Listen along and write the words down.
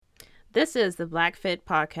This is the Black Fit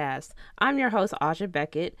Podcast. I'm your host, Audra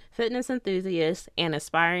Beckett, fitness enthusiast and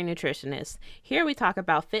aspiring nutritionist. Here we talk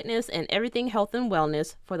about fitness and everything health and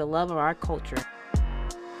wellness for the love of our culture.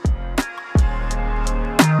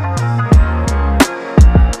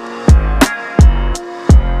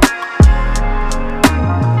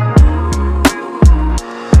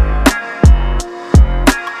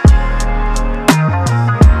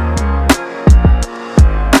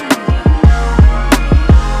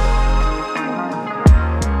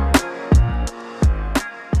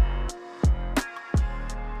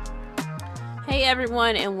 Hey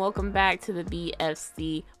everyone, and welcome back to the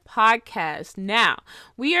BFC podcast. Now,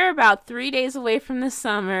 we are about 3 days away from the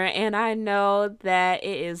summer, and I know that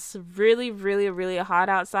it is really hot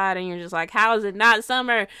outside, and you're just like, how is it not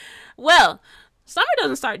summer? Well, summer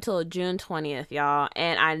doesn't start till June 20th, y'all,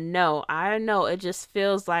 and I know, it just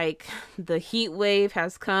feels like the heat wave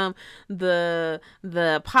has come, the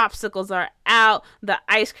popsicles are out, the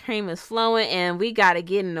ice cream is flowing, and we gotta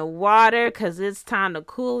get in the water because it's time to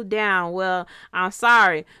cool down. Well, I'm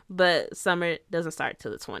sorry, but summer doesn't start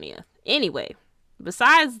till the 20th. Anyway,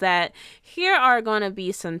 besides that, here are going to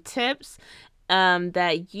be some tips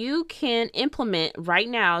that you can implement right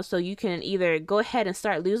now so you can either go ahead and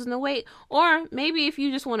start losing the weight, or maybe if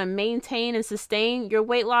you just want to maintain and sustain your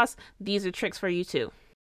weight loss, these are tricks for you too.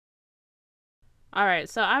 Alright,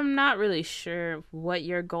 so I'm not really sure what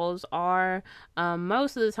your goals are.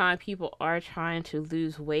 Most of the time people are trying to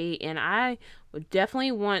lose weight, and I would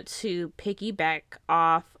definitely want to piggyback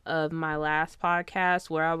off of my last podcast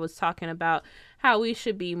where I was talking about how we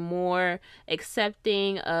should be more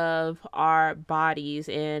accepting of our bodies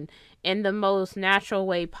and in the most natural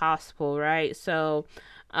way possible, right? So,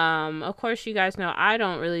 of course, you guys know I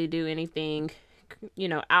don't really do anything,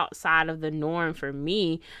 outside of the norm for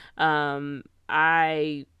me.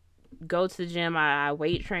 I go to the gym, I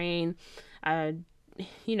weight train, I,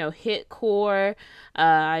 hit core,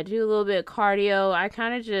 I do a little bit of cardio. I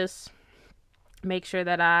kind of just make sure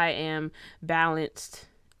that I am balanced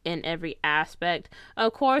in every aspect.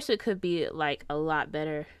 Of course, it could be like a lot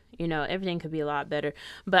better, everything could be a lot better,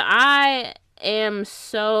 but I am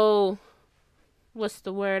so,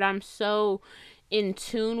 I'm so in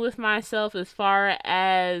tune with myself as far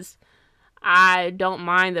as I don't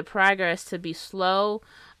mind the progress to be slow.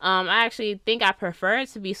 I actually think I prefer it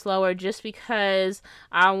to be slower just because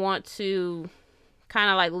I want to kind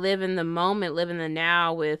of like live in the moment, live in the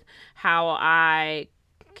now with how I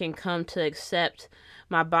can come to accept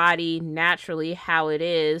my body naturally, how it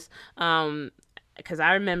is. Because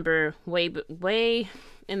I remember way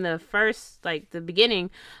in the first, like the beginning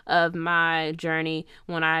of my journey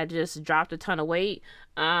when I just dropped a ton of weight,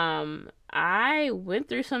 I went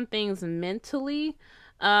through some things mentally,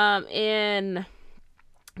 and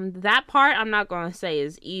that part I'm not going to say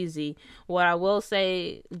is easy. What I will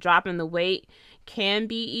say, dropping the weight can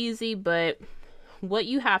be easy, but what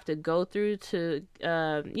you have to go through to,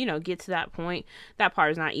 get to that point, that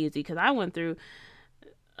part is not easy, because I went through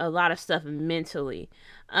a lot of stuff mentally.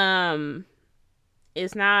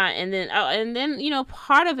 It's not, and then,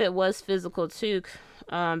 part of it was physical too,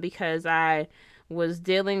 because I was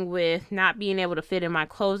dealing with not being able to fit in my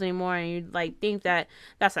clothes anymore, and you like think that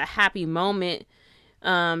that's a happy moment,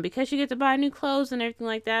 because you get to buy new clothes and everything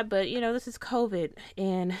like that, but this is COVID,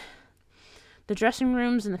 and the dressing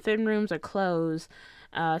rooms and the fitting rooms are closed,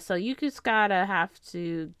 so you just gotta have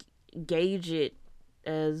to gauge it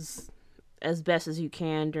as best as you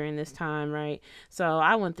can during this time, right? So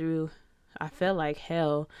I felt like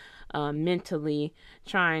hell, mentally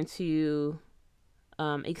trying to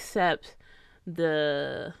accept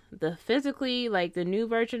the physically, like the new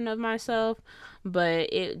version of myself,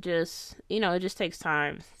 but it just takes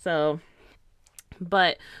time. So,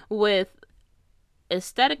 but with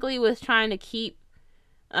aesthetically, with trying to keep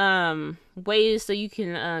ways so you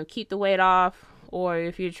can keep the weight off, or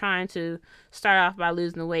if you're trying to start off by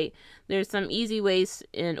losing the weight, there's some easy ways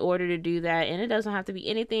in order to do that, and it doesn't have to be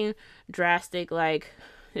anything drastic. Like,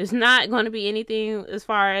 it's not going to be anything as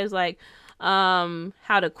far as like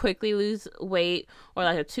how to quickly lose weight, or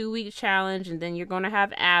like a 2-week challenge and then you're going to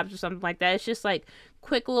have abs or something like that. It's just like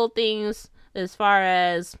quick little things as far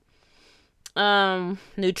as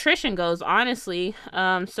nutrition goes, honestly.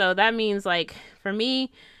 So that means, like, for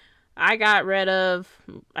me, I got rid of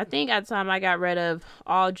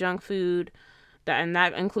all junk food, and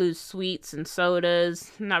that includes sweets and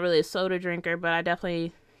sodas. I'm not really a soda drinker, but I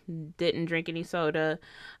definitely didn't drink any soda.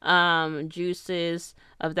 Juices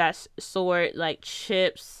of that sort, like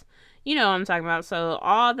chips, what I'm talking about. So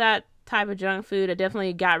all that type of junk food. I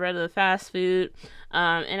definitely got rid of the fast food.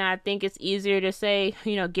 And I think it's easier to say,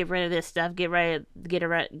 get rid of this stuff, get rid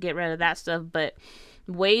of that stuff. But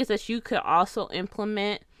ways that you could also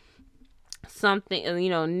implement something,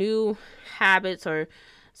 new habits or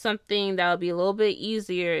something that would be a little bit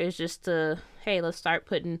easier is just to, hey, let's start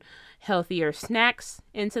putting healthier snacks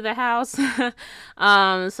into the house. So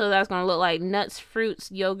that's going to look like nuts, fruits,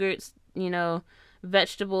 yogurts,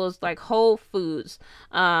 vegetables, like whole foods.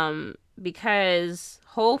 Because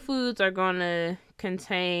whole foods are going to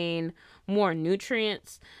contain more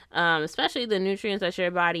nutrients, especially the nutrients that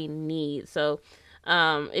your body needs. So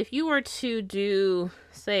if you were to do,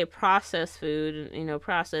 say, processed food,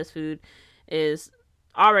 processed food is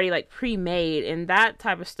already like pre-made, and that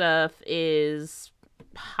type of stuff is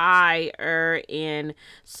higher in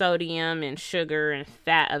sodium and sugar and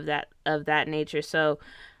fat of that nature. So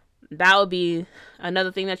that would be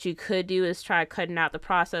another thing that you could do, is try cutting out the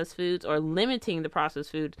processed foods or limiting the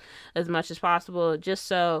processed foods as much as possible, just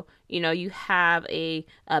so you have a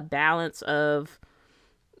balance of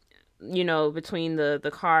between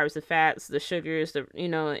the carbs, the fats, the sugars,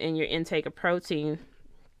 in your intake of protein.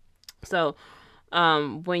 So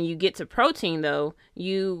when you get to protein, though,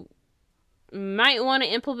 you might want to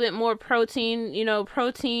implement more protein.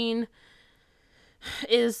 Protein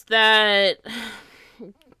is that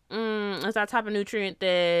it's that type of nutrient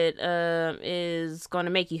that is going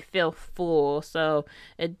to make you feel full. So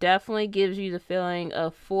it definitely gives you the feeling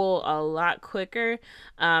of full a lot quicker.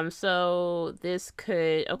 So this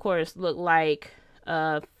could, of course, look like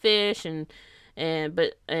fish and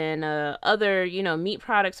other meat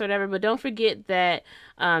products or whatever. But don't forget that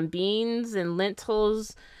beans and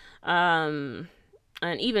lentils,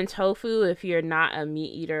 and even tofu, if you're not a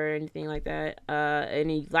meat eater or anything like that,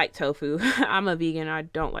 and you like tofu. I'm a vegan, I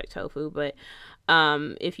don't like tofu, but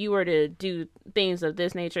if you were to do things of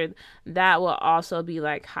this nature, that will also be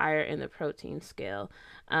like higher in the protein scale.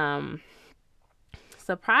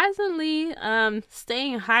 Surprisingly,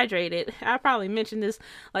 staying hydrated, I probably mention this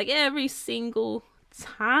like every single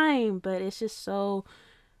time, but it's just so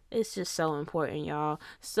important, y'all.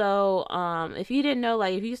 So if you didn't know,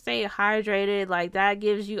 like, if you stay hydrated, like, that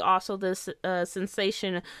gives you also this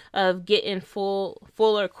sensation of getting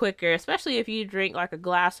fuller quicker, especially if you drink like a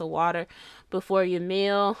glass of water before your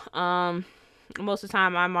meal. Most of the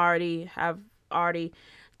time have already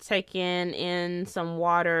taken in some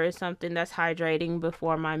water or something that's hydrating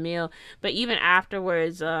before my meal. But even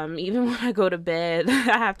afterwards, even when I go to bed,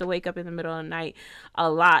 I have to wake up in the middle of the night a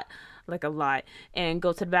lot, and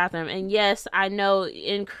go to the bathroom. And yes, I know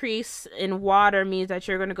increase in water means that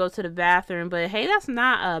you're going to go to the bathroom, but hey, that's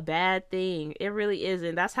not a bad thing. It really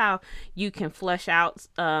isn't. That's how you can flush out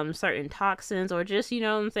certain toxins, or just, what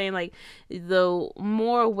I'm saying, like, the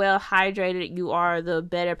more well hydrated you are, the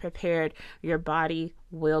better prepared your body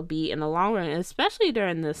will be in the long run, especially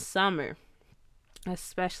during the summer.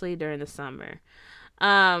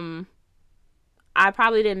 I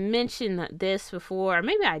probably didn't mention this before, or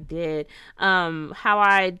maybe I did, how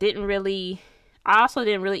I also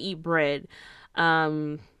didn't really eat bread.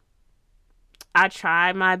 I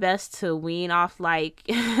tried my best to wean off, like,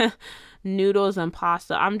 noodles and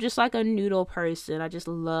pasta. I'm just like a noodle person. I just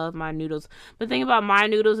love my noodles. But the thing about my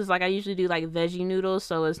noodles is, like, I usually do like veggie noodles,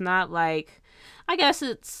 so it's not like, I guess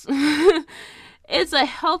it's it's a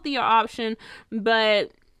healthier option,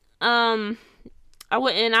 but I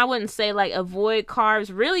wouldn't say like avoid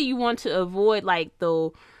carbs. Really, you want to avoid like the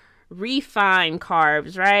refined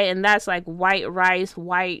carbs, right? And that's like white rice,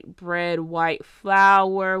 white bread, white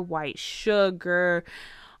flour, white sugar.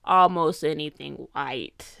 Almost anything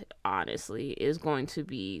white, honestly, is going to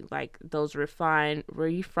be like those refined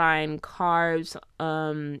carbs.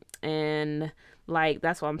 And like,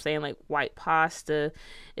 that's what I'm saying, like white pasta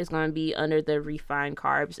is going to be under the refined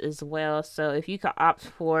carbs as well. So if you could opt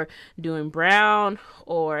for doing brown,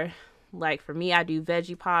 or like for me, I do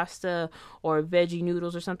veggie pasta or veggie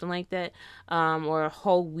noodles or something like that, or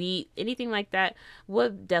whole wheat, anything like that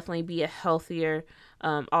would definitely be a healthier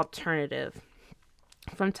alternative.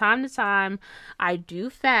 From time to time, I do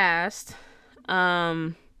fast.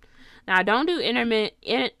 Now, I don't do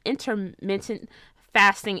intermittent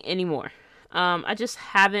fasting anymore. I just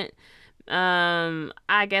haven't.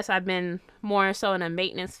 I guess I've been more so in a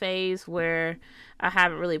maintenance phase where I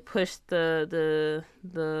haven't really pushed the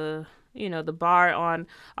bar on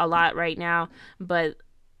a lot right now. But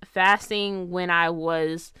fasting, when I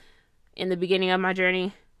was in the beginning of my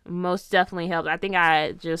journey, most definitely helped. I think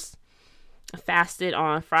I just fasted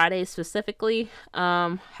on Fridays specifically.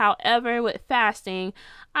 However, with fasting,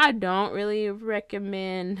 I don't really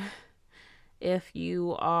recommend if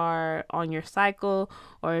you are on your cycle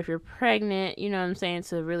or if you're pregnant, you know what I'm saying,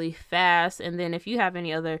 to really fast. And then if you have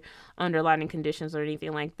any other underlying conditions or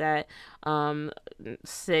anything like that,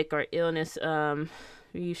 sick or illness,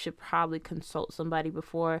 you should probably consult somebody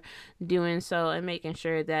before doing so, and making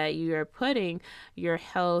sure that you are putting your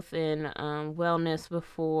health and wellness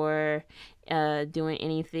before doing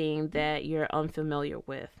anything that you're unfamiliar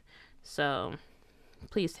with. So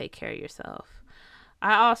please take care of yourself.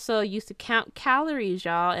 I also used to count calories,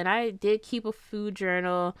 y'all, and I did keep a food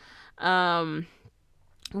journal,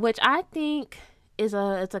 which I think it's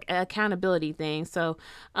like an accountability thing. So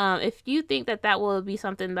if you think that will be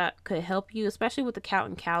something that could help you, especially with the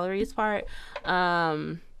counting calories part,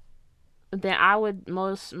 then I would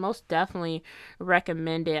most definitely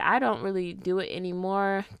recommend it. I don't really do it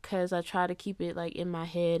anymore because I try to keep it like in my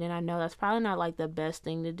head, and I know that's probably not like the best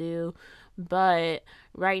thing to do. But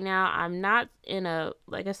right now, I'm not in a,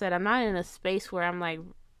 like I said, I'm not in a space where I'm like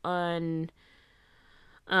um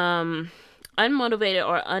unmotivated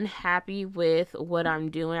or unhappy with what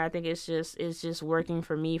I'm doing. I think it's just working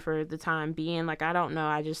for me for the time being. Like, I don't know,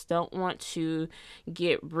 I just don't want to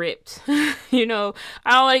get ripped. You know,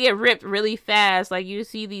 I don't want to get ripped really fast. Like, you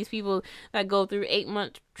see these people that go through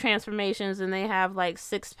 8-month transformations and they have like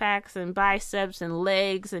 6-packs and biceps and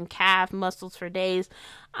legs and calf muscles for days.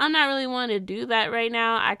 I'm not really wanting to do that right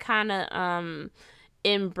now. I kind of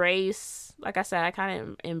embrace, like I said, I kind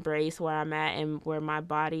of embrace where I'm at and where my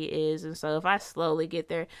body is. And so if I slowly get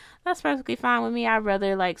there, that's perfectly fine with me. I'd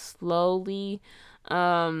rather like slowly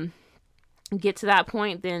get to that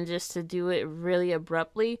point than just to do it really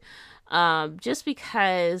abruptly, just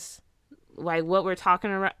because like what we're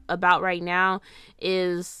talking about right now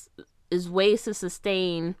is ways to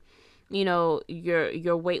sustain, you know,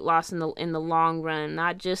 your weight loss in the long run,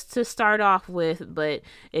 not just to start off with. But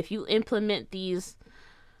if you implement these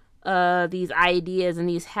ideas and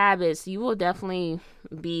these habits, you will definitely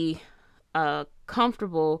be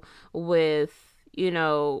comfortable with, you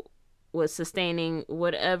know, with sustaining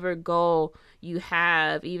whatever goal you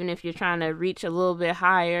have. Even if you're trying to reach a little bit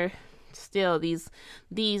higher, still these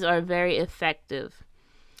are very effective.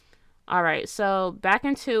 All right, so back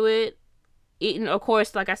into it. Eating, of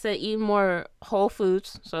course, like I said, eating more whole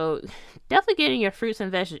foods. So definitely getting your fruits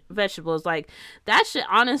and vegetables. Like, that should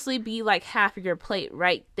honestly be like half of your plate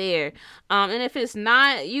right there. And if it's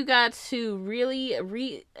not, you got to really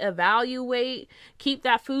reevaluate. Keep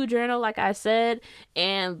that food journal, like I said,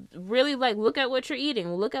 and really like look at what you're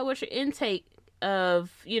eating. Look at what your intake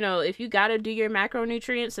of, you know, if you got to do your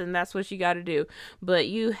macronutrients, and that's what you got to do. But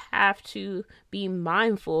you have to be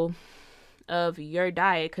mindful of your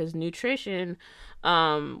diet, because nutrition,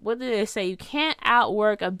 what did they say, you can't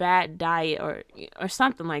outwork a bad diet or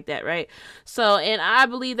something like that, right? So, and I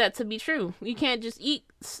believe that to be true. You can't just eat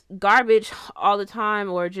garbage all the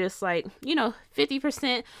time, or just like, you know,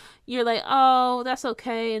 50% you're like, oh, that's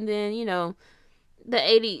okay, and then, you know,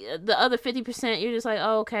 the other 50% you're just like,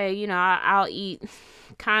 oh, okay, you know, I'll eat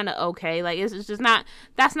kind of okay. Like, it's just not,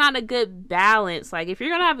 that's not a good balance. Like, if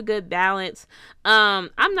you're gonna have a good balance,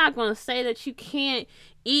 I'm not gonna say that you can't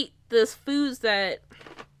eat the foods that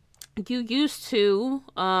you used to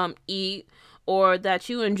eat, or that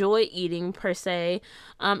you enjoy eating per se.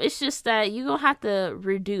 It's just that you're gonna have to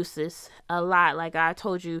reduce this a lot. Like I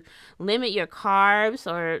told you, limit your carbs,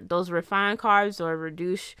 or those refined carbs, or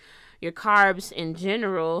reduce your carbs in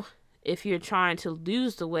general if you're trying to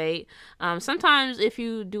lose the weight. Sometimes if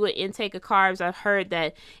you do an intake of carbs, I've heard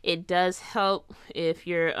that it does help if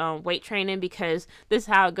you're weight training, because this is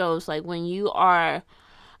how it goes. Like, when you are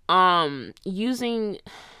using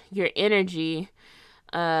your energy,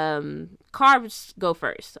 carbs go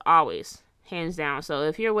first, always, hands down. So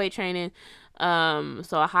if you're weight training, so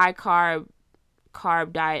a high carb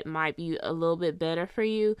diet might be a little bit better for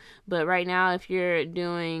you. But right now, if you're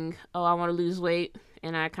doing, oh, I want to lose weight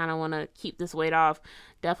and I kind of want to keep this weight off,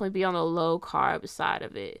 definitely be on the low carb side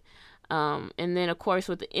of it. And then, of course,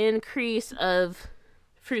 with the increase of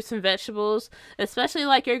fruits and vegetables, especially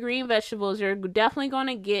like your green vegetables, you're definitely going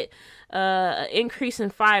to get an increase in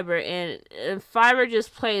fiber. And fiber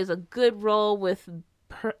just plays a good role with,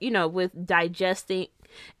 you know, with digesting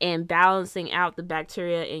and balancing out the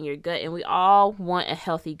bacteria in your gut. And we all want a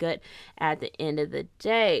healthy gut at the end of the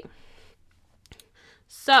day.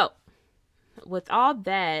 So, with all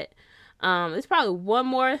that, there's probably one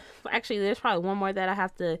more that I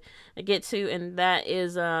have to get to, and that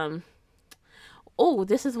is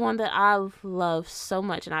this is one that I love so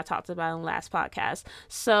much, and I talked about in the last podcast.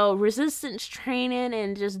 So, resistance training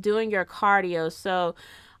and just doing your cardio. So,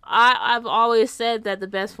 I've always said that the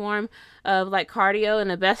best form of like cardio and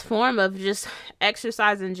the best form of just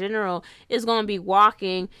exercise in general is going to be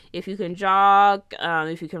walking. If you can jog,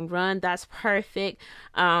 if you can run, that's perfect.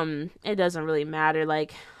 It doesn't really matter.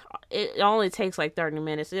 Like, it only takes like 30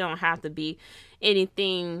 minutes. It don't have to be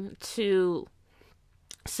anything too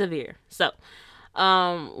severe. So,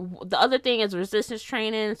 the other thing is resistance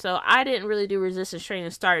training. So I didn't really do resistance training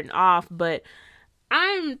starting off, but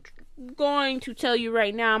I'm going to tell you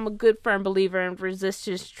right now, I'm a good firm believer in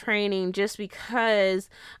resistance training, just because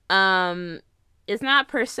it's not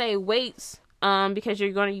per se weights, because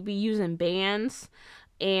you're going to be using bands,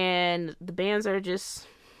 and the bands are just,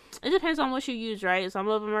 it depends on what you use, right? Some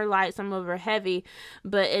of them are light, some of them are heavy,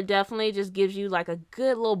 but it definitely just gives you like a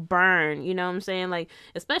good little burn, you know what I'm saying? Like,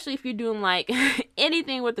 especially if you're doing like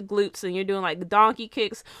anything with the glutes and you're doing like donkey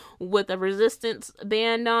kicks with a resistance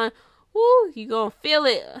band on. Woo, you gonna feel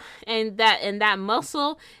it, and that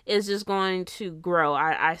muscle is just going to grow.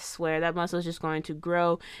 I swear that muscle is just going to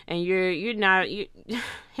grow, and you're not, you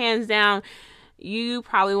hands down, you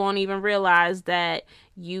probably won't even realize that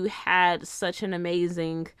you had such an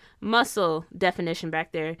amazing muscle definition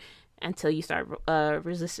back there until you start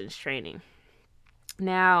resistance training.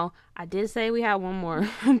 Now, I did say we had one more,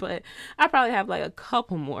 but I probably have like a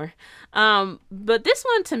couple more. But this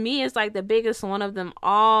one to me is like the biggest one of them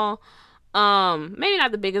all. Maybe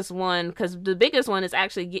not the biggest one, because the biggest one is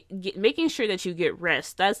actually making sure that you get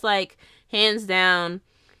rest. That's like hands down.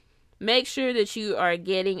 Make sure that you are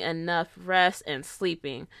getting enough rest and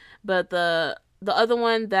sleeping. But the other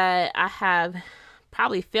one that I have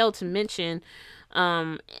probably failed to mention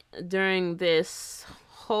during this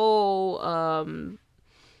whole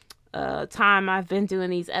time I've been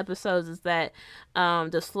doing these episodes is that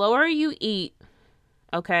the slower you eat,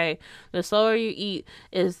 okay, the slower you eat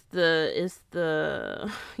is the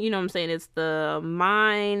you know what I'm saying, it's the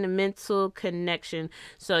mind mental connection.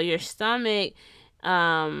 So your stomach,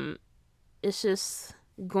 it's just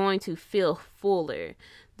going to feel fuller.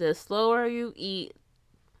 The slower you eat,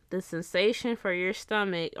 the sensation for your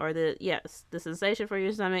stomach, or the sensation for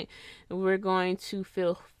your stomach, we're going to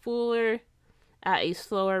feel fuller at a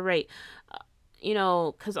slower rate. You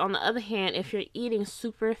know, because on the other hand, if you're eating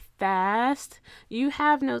super fast, you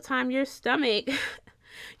have no time. Your stomach,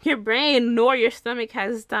 your brain nor your stomach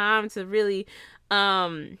has time to really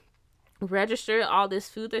register all this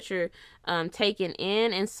food that you're taking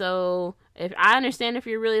in. And so if I understand, if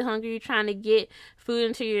you're really hungry, you're trying to get food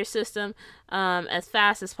into your system as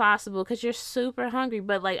fast as possible because you're super hungry.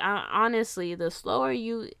 But like, honestly, the slower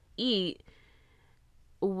you eat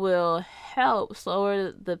will help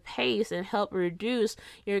slower the pace and help reduce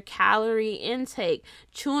your calorie intake.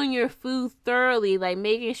 Chewing your food thoroughly, like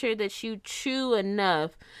making sure that you chew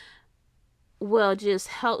enough, will just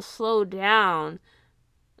help slow down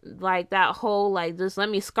like that whole, like, just let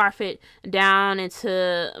me scarf it down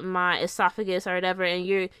into my esophagus or whatever. And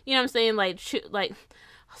you know what I'm saying, like like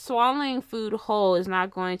swallowing food whole is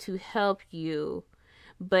not going to help you.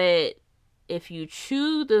 But if you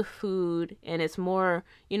chew the food and it's more,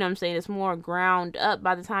 you know what I'm saying, it's more ground up,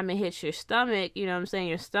 by the time it hits your stomach, you know what I'm saying,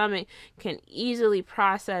 your stomach can easily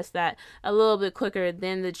process that a little bit quicker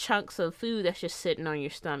than the chunks of food that's just sitting on your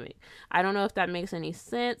stomach. I don't know if that makes any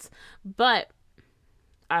sense, but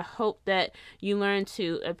I hope that you learn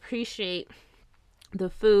to appreciate the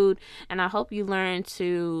food, and I hope you learn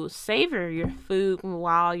to savor your food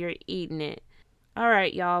while you're eating it. All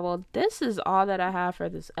right, y'all. Well, this is all that I have for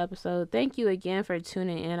this episode. Thank you again for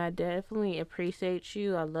tuning in. I definitely appreciate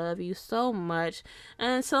you. I love you so much.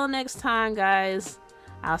 And until next time, guys,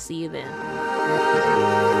 I'll see you then.